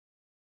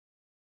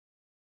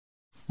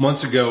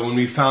months ago when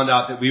we found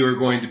out that we were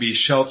going to be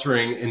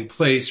sheltering in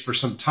place for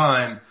some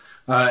time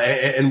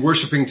and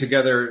worshiping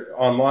together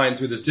online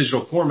through this digital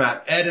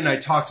format, Ed and I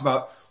talked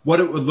about what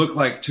it would look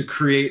like to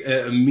create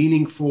a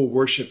meaningful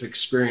worship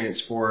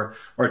experience for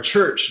our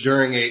church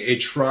during a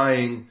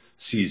trying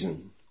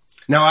season.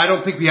 Now, I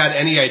don't think we had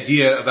any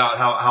idea about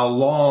how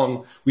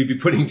long we'd be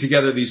putting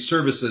together these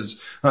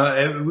services.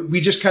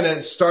 We just kind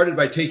of started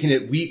by taking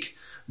it week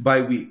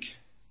by week.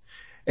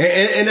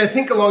 And I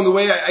think along the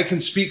way, I can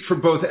speak for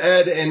both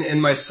Ed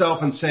and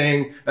myself in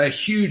saying a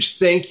huge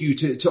thank you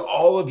to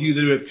all of you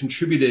that have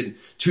contributed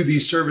to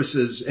these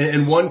services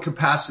in one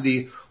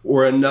capacity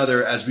or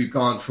another as we've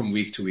gone from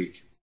week to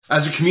week.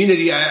 As a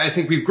community, I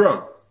think we've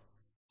grown.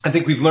 I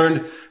think we've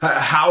learned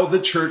how the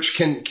church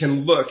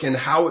can look and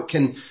how it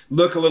can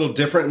look a little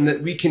different, and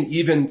that we can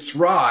even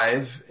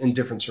thrive in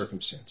different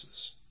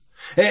circumstances.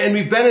 And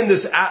we've been in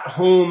this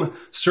at-home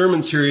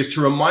sermon series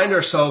to remind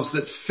ourselves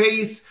that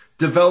faith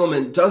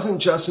development doesn't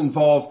just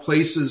involve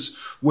places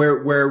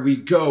where we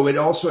go. It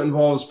also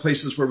involves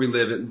places where we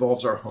live. It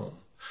involves our home.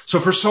 So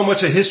for so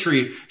much of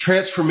history,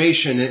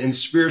 transformation and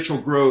spiritual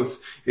growth,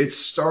 it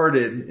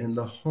started in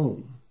the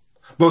home,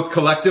 both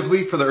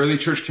collectively for the early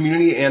church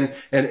community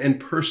and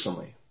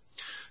personally.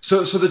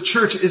 So the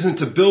church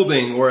isn't a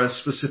building or a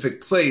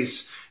specific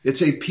place.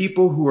 It's a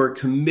people who are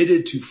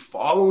committed to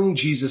following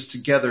Jesus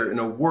together in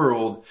a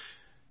world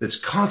that's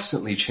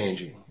constantly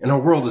changing. And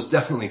our world is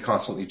definitely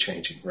constantly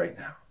changing right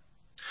now.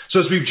 So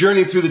as we've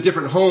journeyed through the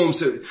different homes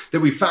that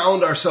we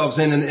found ourselves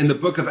in the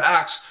book of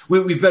Acts,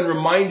 we've been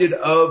reminded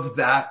of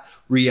that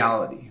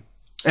reality.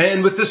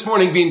 And with this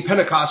morning being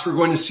Pentecost, we're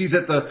going to see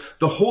that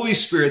the Holy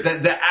Spirit,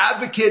 that the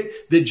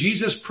advocate that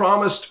Jesus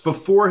promised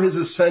before his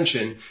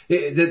ascension,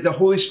 that the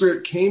Holy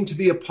Spirit came to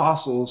the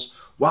apostles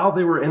while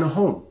they were in a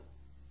home.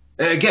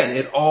 Again,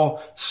 it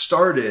all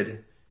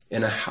started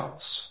in a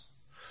house.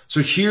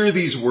 So hear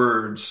these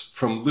words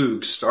from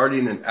Luke,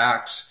 starting in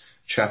Acts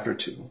chapter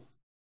 2.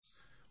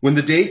 When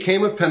the day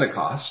came of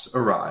Pentecost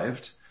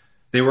arrived,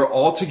 they were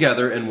all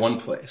together in one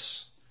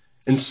place.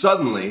 And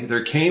suddenly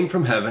there came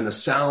from heaven a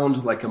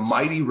sound like a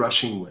mighty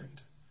rushing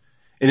wind,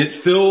 and it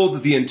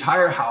filled the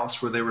entire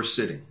house where they were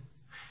sitting.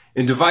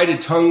 And divided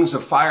tongues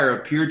of fire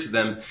appeared to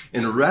them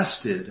and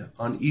rested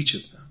on each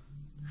of them.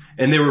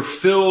 And they were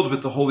filled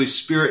with the Holy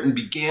Spirit and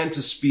began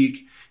to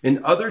speak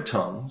in other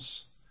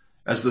tongues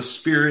as the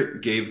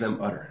Spirit gave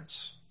them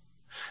utterance.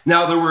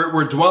 Now there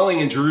were dwelling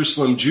in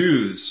Jerusalem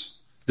Jews,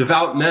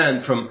 devout men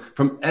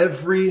from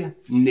every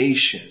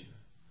nation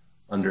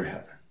under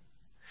heaven.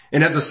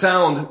 And at the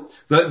sound,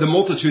 the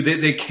multitude,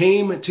 they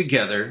came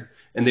together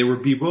and they were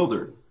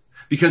bewildered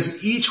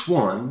because each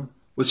one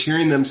was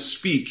hearing them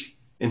speak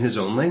in his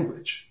own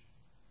language.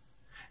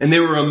 And they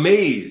were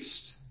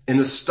amazed and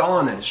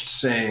astonished,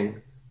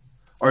 saying,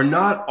 "Are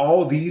not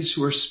all these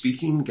who are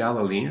speaking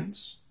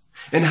Galileans?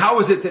 And how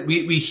is it that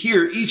we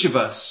hear each of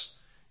us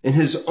in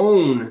his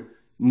own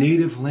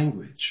native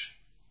language?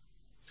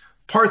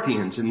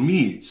 Parthians and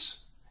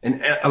Medes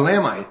and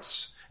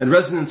Elamites and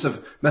residents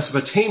of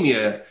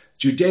Mesopotamia,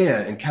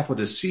 Judea and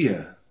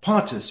Cappadocia,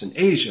 Pontus and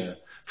Asia,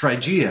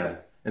 Phrygia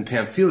and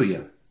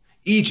Pamphylia,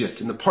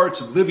 Egypt and the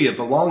parts of Libya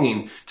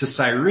belonging to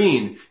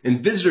Cyrene,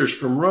 and visitors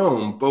from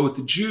Rome,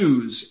 both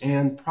Jews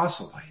and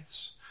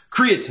proselytes,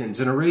 Cretans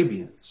and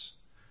Arabians.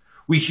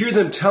 We hear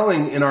them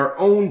telling in our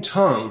own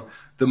tongue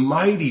the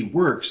mighty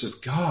works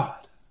of God."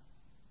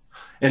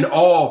 And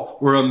all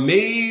were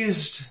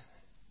amazed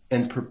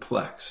and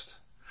perplexed,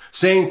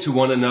 saying to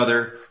one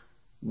another,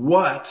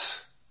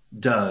 "What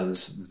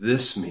does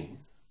this mean?"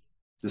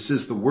 This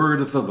is the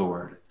word of the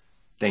Lord.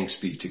 Thanks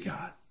be to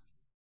God.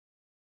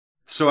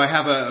 So I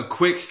have a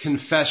quick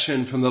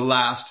confession from the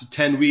last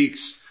 10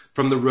 weeks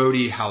from the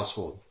Rohde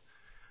household.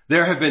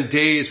 There have been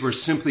days where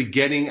simply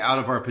getting out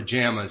of our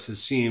pajamas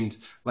has seemed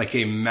like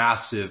a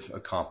massive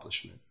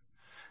accomplishment.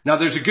 Now,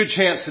 there's a good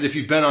chance that if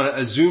you've been on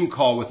a Zoom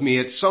call with me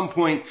at some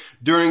point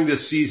during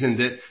this season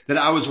that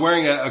I was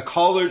wearing a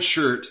collared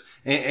shirt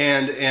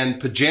and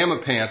pajama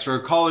pants, or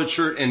a collared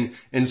shirt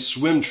and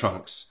swim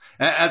trunks.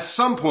 At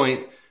some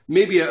point,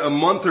 maybe a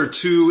month or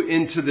two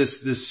into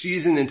this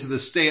season, into the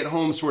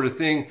stay-at-home sort of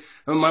thing,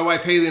 my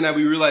wife Haley and I,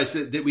 we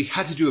realized that we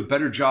had to do a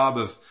better job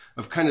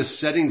of kind of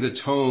setting the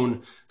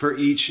tone for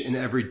each and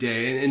every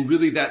day. And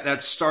really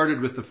that started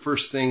with the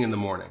first thing in the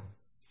morning.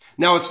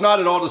 Now, it's not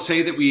at all to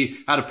say that we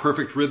had a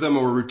perfect rhythm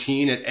or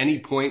routine at any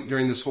point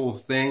during this whole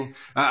thing.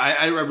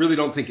 I really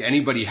don't think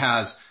anybody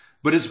has.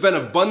 But it's been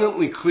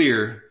abundantly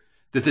clear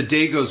that the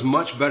day goes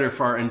much better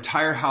for our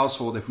entire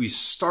household if we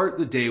start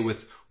the day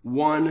with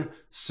one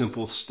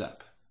simple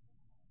step.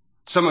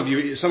 Some of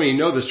you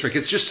know this trick.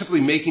 It's just simply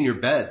making your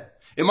bed.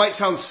 It might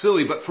sound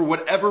silly, but for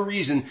whatever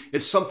reason,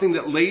 it's something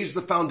that lays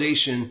the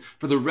foundation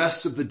for the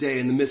rest of the day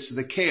in the midst of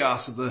the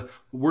chaos of the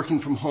working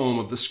from home,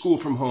 of the school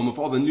from home, of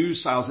all the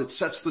news styles. It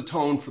sets the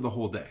tone for the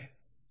whole day.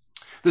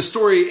 The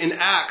story in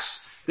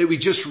Acts that we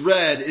just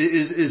read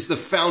is the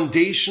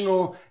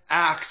foundational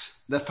act,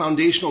 the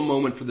foundational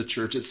moment for the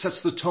church. It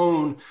sets the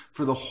tone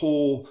for the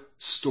whole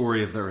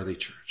story of the early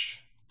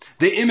church.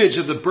 The image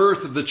of the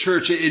birth of the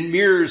church, it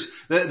mirrors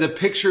the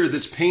picture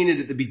that's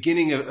painted at the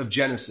beginning of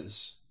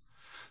Genesis.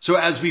 So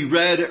as we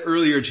read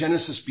earlier,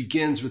 Genesis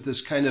begins with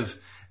this kind of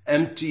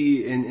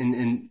empty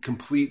and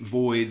complete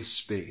void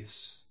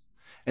space.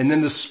 And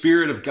then the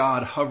Spirit of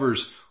God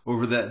hovers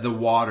over the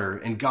water,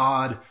 and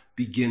God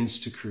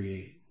begins to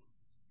create.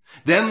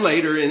 Then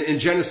later in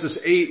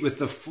Genesis 8 with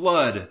the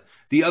flood,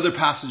 the other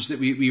passage that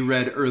we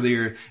read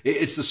earlier,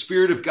 it's the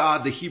Spirit of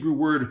God, the Hebrew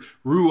word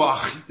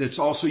ruach, that's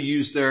also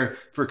used there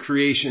for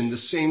creation. The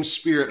same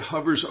Spirit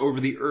hovers over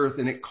the earth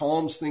and it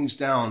calms things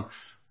down.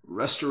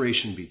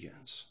 Restoration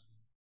begins.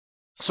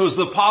 So as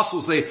the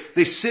apostles,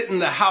 they sit in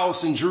the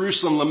house in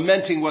Jerusalem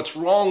lamenting what's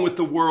wrong with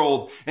the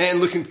world and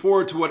looking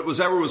forward to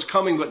whatever was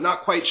coming, but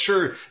not quite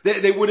sure.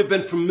 They would have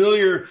been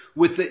familiar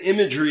with the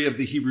imagery of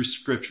the Hebrew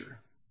scripture.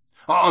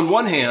 On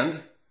one hand,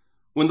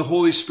 when the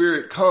Holy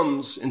Spirit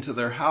comes into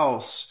their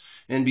house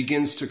and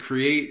begins to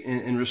create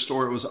and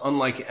restore, it was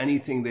unlike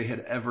anything they had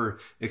ever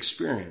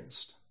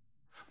experienced.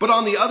 But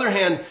on the other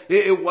hand,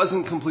 it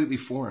wasn't completely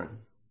foreign.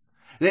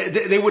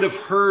 They would have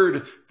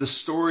heard the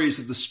stories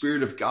of the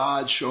Spirit of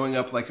God showing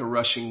up like a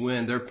rushing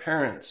wind. Their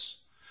parents,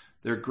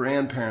 their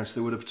grandparents, they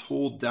would have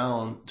told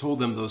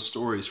them those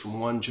stories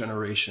from one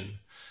generation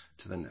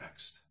to the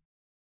next.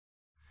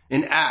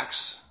 In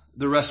Acts,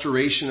 the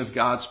restoration of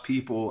God's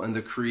people and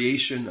the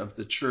creation of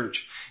the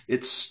church,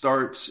 it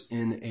starts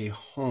in a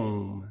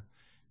home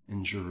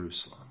in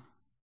Jerusalem.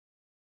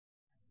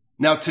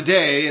 Now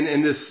today,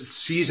 in this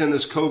season,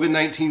 this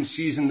COVID-19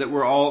 season that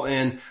we're all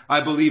in, I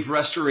believe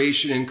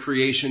restoration and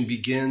creation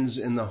begins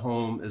in the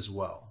home as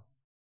well.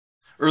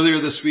 Earlier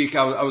this week,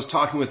 I was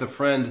talking with a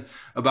friend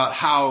about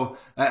how,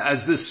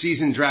 as this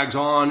season drags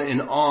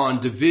on,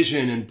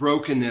 division and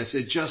brokenness,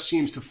 it just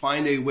seems to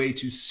find a way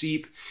to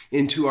seep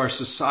into our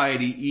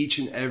society each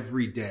and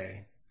every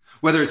day.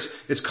 Whether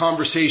it's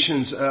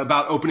conversations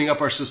about opening up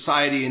our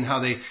society and how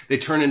they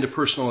turn into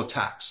personal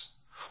attacks,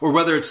 or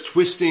whether it's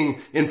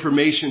twisting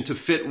information to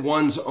fit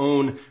one's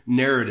own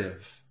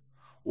narrative,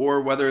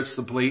 or whether it's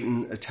the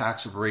blatant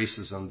attacks of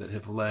racism that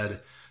have led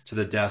to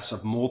the deaths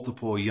of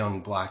multiple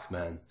young black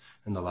men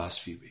in the last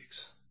few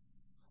weeks.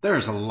 There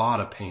is a lot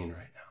of pain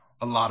right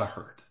now, a lot of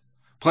hurt,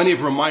 plenty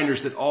of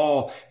reminders that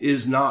all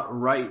is not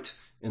right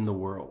in the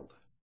world.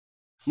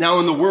 Now,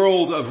 in the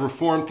world of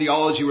Reformed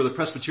theology where the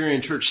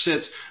Presbyterian Church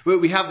sits,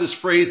 we have this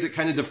phrase that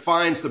kind of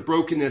defines the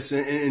brokenness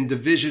and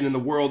division in the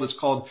world. It's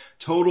called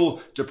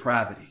total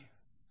depravity.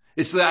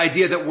 It's the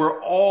idea that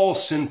we're all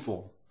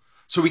sinful.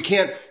 So we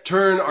can't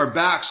turn our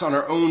backs on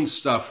our own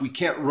stuff. We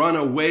can't run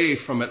away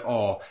from it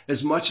all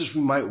as much as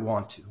we might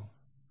want to.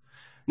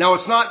 Now,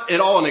 it's not at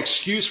all an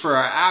excuse for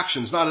our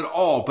actions, not at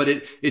all, but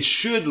it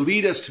should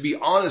lead us to be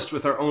honest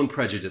with our own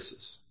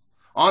prejudices,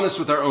 honest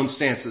with our own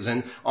stances,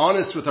 and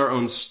honest with our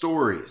own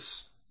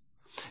stories.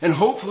 And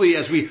hopefully,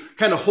 as we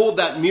kind of hold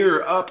that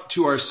mirror up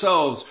to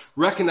ourselves,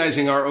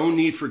 recognizing our own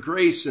need for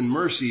grace and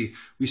mercy,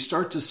 we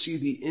start to see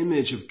the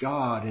image of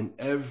God in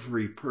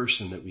every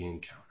person that we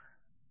encounter.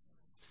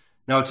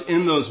 Now, it's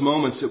in those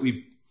moments that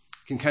we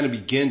can kind of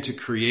begin to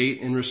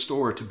create and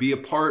restore, to be a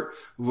part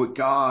of what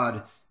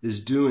God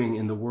is doing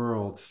in the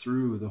world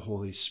through the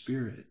Holy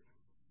Spirit.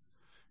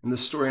 And the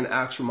story in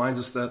Acts reminds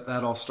us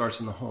that all starts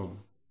in the home.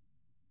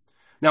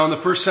 Now, in the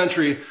first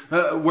century,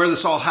 where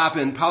this all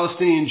happened,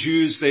 Palestinian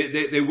Jews,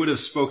 they would have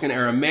spoken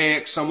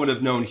Aramaic, some would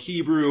have known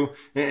Hebrew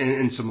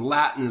and some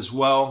Latin as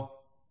well.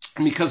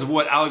 And because of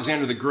what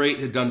Alexander the Great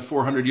had done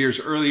 400 years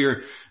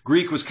earlier,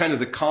 Greek was kind of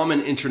the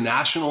common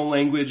international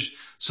language.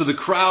 So the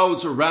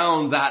crowds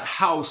around that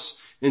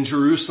house in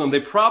Jerusalem,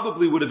 they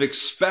probably would have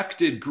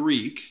expected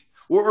Greek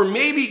or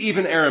maybe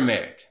even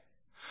Aramaic.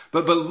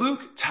 But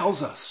Luke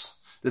tells us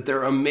that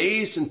they're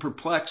amazed and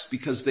perplexed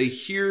because they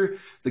hear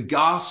the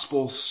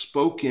gospel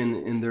spoken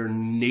in their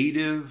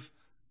native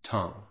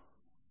tongue.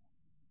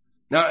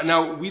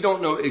 Now we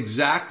don't know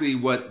exactly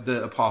what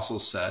the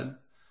apostles said,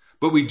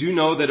 but we do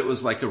know that it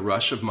was like a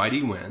rush of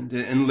mighty wind.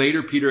 And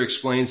later Peter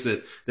explains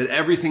that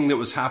everything that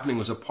was happening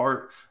was a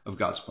part of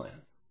God's plan.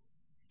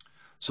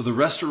 So the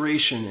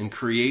restoration and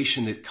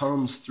creation that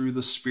comes through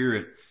the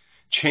Spirit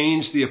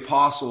changed the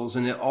apostles,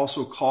 and it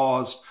also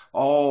caused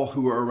all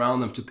who were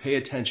around them to pay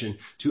attention,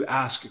 to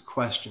ask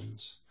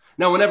questions.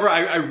 Now, whenever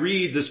I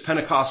read this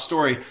Pentecost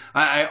story,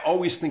 I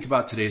always think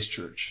about today's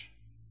church.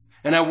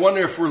 And I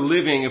wonder if we're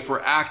living, if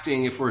we're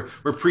acting, if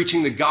we're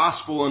preaching the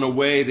gospel in a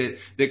way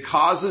that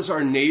causes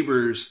our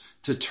neighbors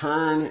to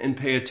turn and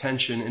pay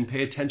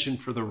attention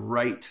for the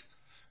right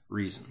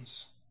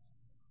reasons.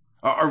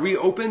 Are we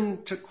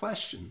open to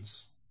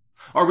questions?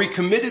 Are we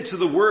committed to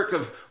the work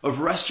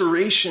of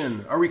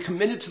restoration? Are we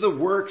committed to the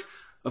work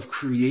of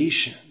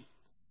creation?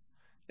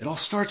 It all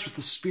starts with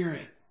the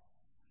Spirit.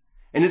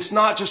 And it's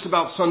not just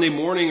about Sunday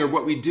morning or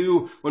what we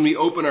do when we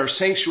open our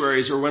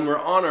sanctuaries or when we're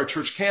on our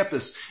church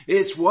campus.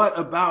 It's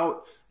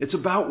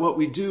about what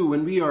we do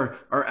when we are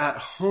at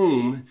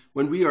home,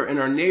 when we are in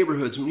our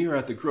neighborhoods, when we are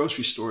at the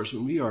grocery stores,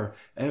 when we are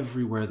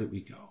everywhere that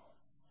we go.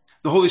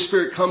 The Holy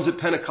Spirit comes at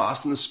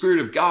Pentecost, and the Spirit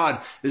of God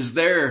is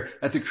there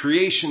at the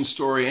creation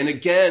story and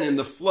again in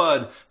the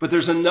flood. But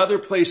there's another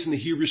place in the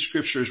Hebrew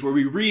Scriptures where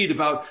we read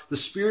about the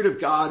Spirit of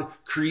God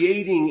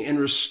creating and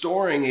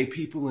restoring a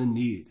people in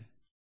need.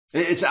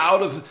 It's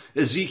out of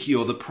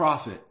Ezekiel, the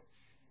prophet.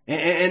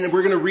 And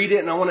we're going to read it,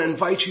 and I want to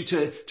invite you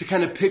to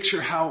kind of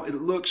picture how it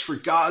looks for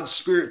God's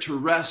Spirit to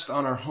rest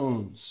on our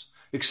homes,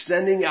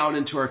 extending out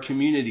into our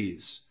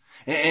communities,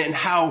 and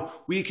how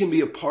we can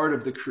be a part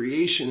of the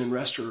creation and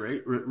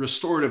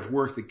restorative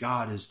work that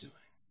God is doing.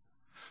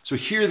 So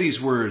hear these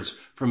words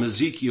from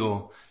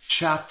Ezekiel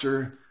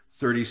chapter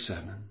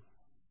 37.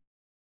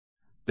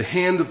 The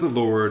hand of the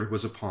Lord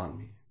was upon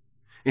me,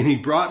 and he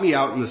brought me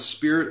out in the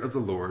spirit of the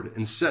Lord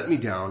and set me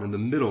down in the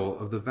middle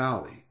of the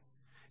valley.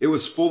 It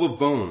was full of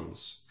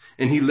bones,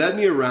 and he led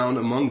me around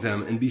among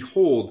them, and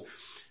behold,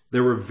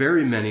 there were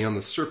very many on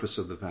the surface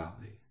of the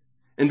valley.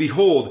 And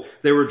behold,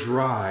 they were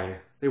dry.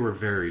 They were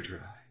very dry.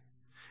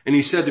 And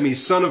he said to me,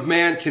 Son of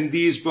man, can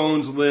these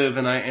bones live?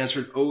 And I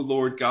answered, O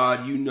Lord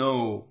God, you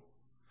know.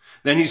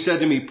 Then he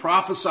said to me,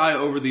 Prophesy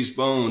over these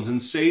bones and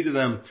say to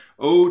them,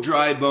 O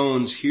dry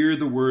bones, hear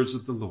the words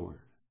of the Lord.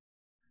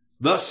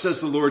 Thus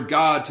says the Lord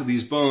God to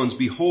these bones,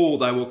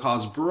 Behold, I will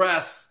cause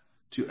breath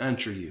to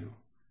enter you,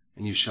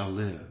 and you shall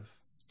live.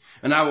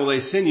 And I will lay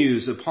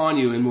sinews upon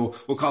you, and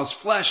will cause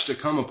flesh to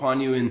come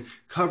upon you, and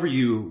cover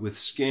you with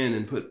skin,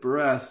 and put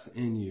breath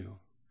in you,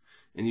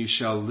 and you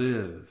shall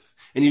live,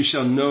 and you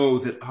shall know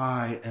that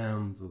I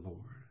am the Lord.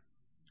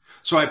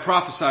 So I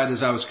prophesied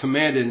as I was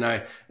commanded,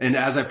 and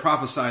as I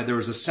prophesied, there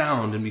was a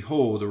sound, and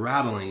behold, a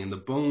rattling, and the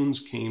bones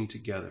came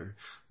together,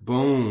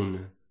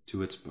 bone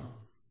to its bone.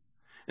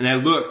 And I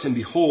looked, and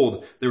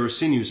behold, there were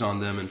sinews on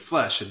them, and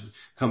flesh had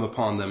come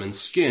upon them, and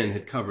skin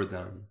had covered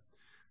them,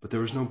 but there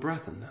was no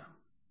breath in them.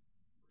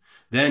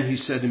 Then he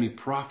said to me,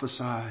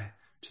 Prophesy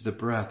to the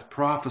breath,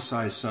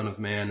 prophesy, Son of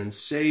man, and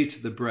say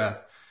to the breath,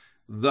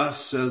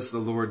 Thus says the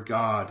Lord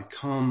God,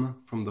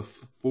 Come from the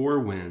four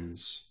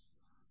winds,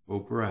 O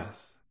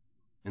breath,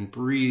 and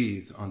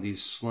breathe on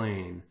these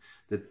slain,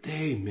 that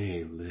they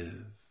may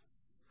live.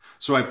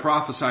 So I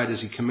prophesied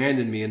as he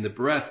commanded me, and the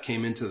breath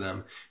came into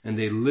them, and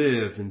they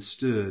lived and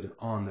stood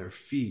on their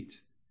feet,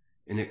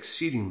 an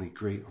exceedingly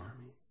great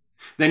army.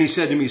 Then he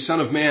said to me, Son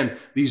of man,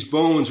 these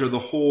bones are the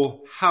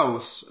whole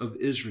house of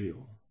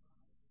Israel.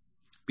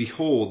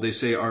 Behold, they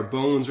say, Our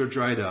bones are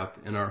dried up,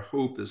 and our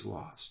hope is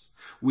lost.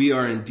 We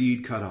are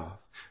indeed cut off.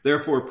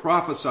 Therefore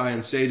prophesy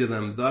and say to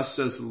them, Thus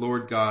says the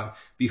Lord God,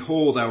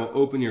 Behold, I will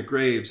open your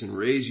graves and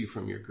raise you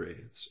from your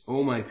graves,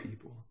 O my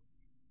people,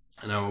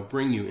 and I will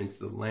bring you into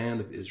the land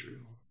of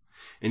Israel.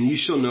 And ye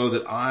shall know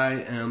that I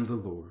am the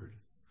Lord,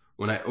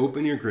 when I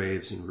open your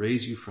graves and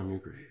raise you from your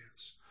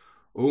graves,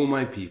 O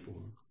my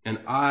people, and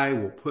I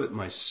will put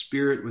my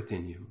spirit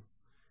within you,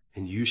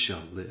 and you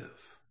shall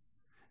live,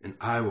 and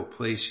I will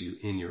place you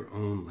in your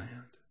own land.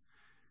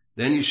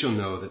 Then you shall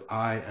know that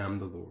I am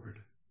the Lord.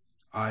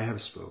 I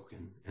have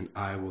spoken, and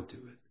I will do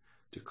it,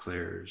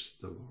 declares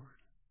the Lord.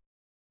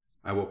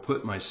 I will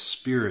put my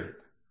spirit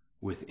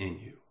within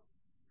you.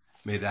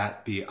 May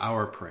that be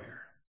our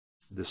prayer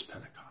this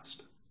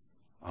Pentecost.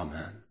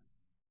 Amen.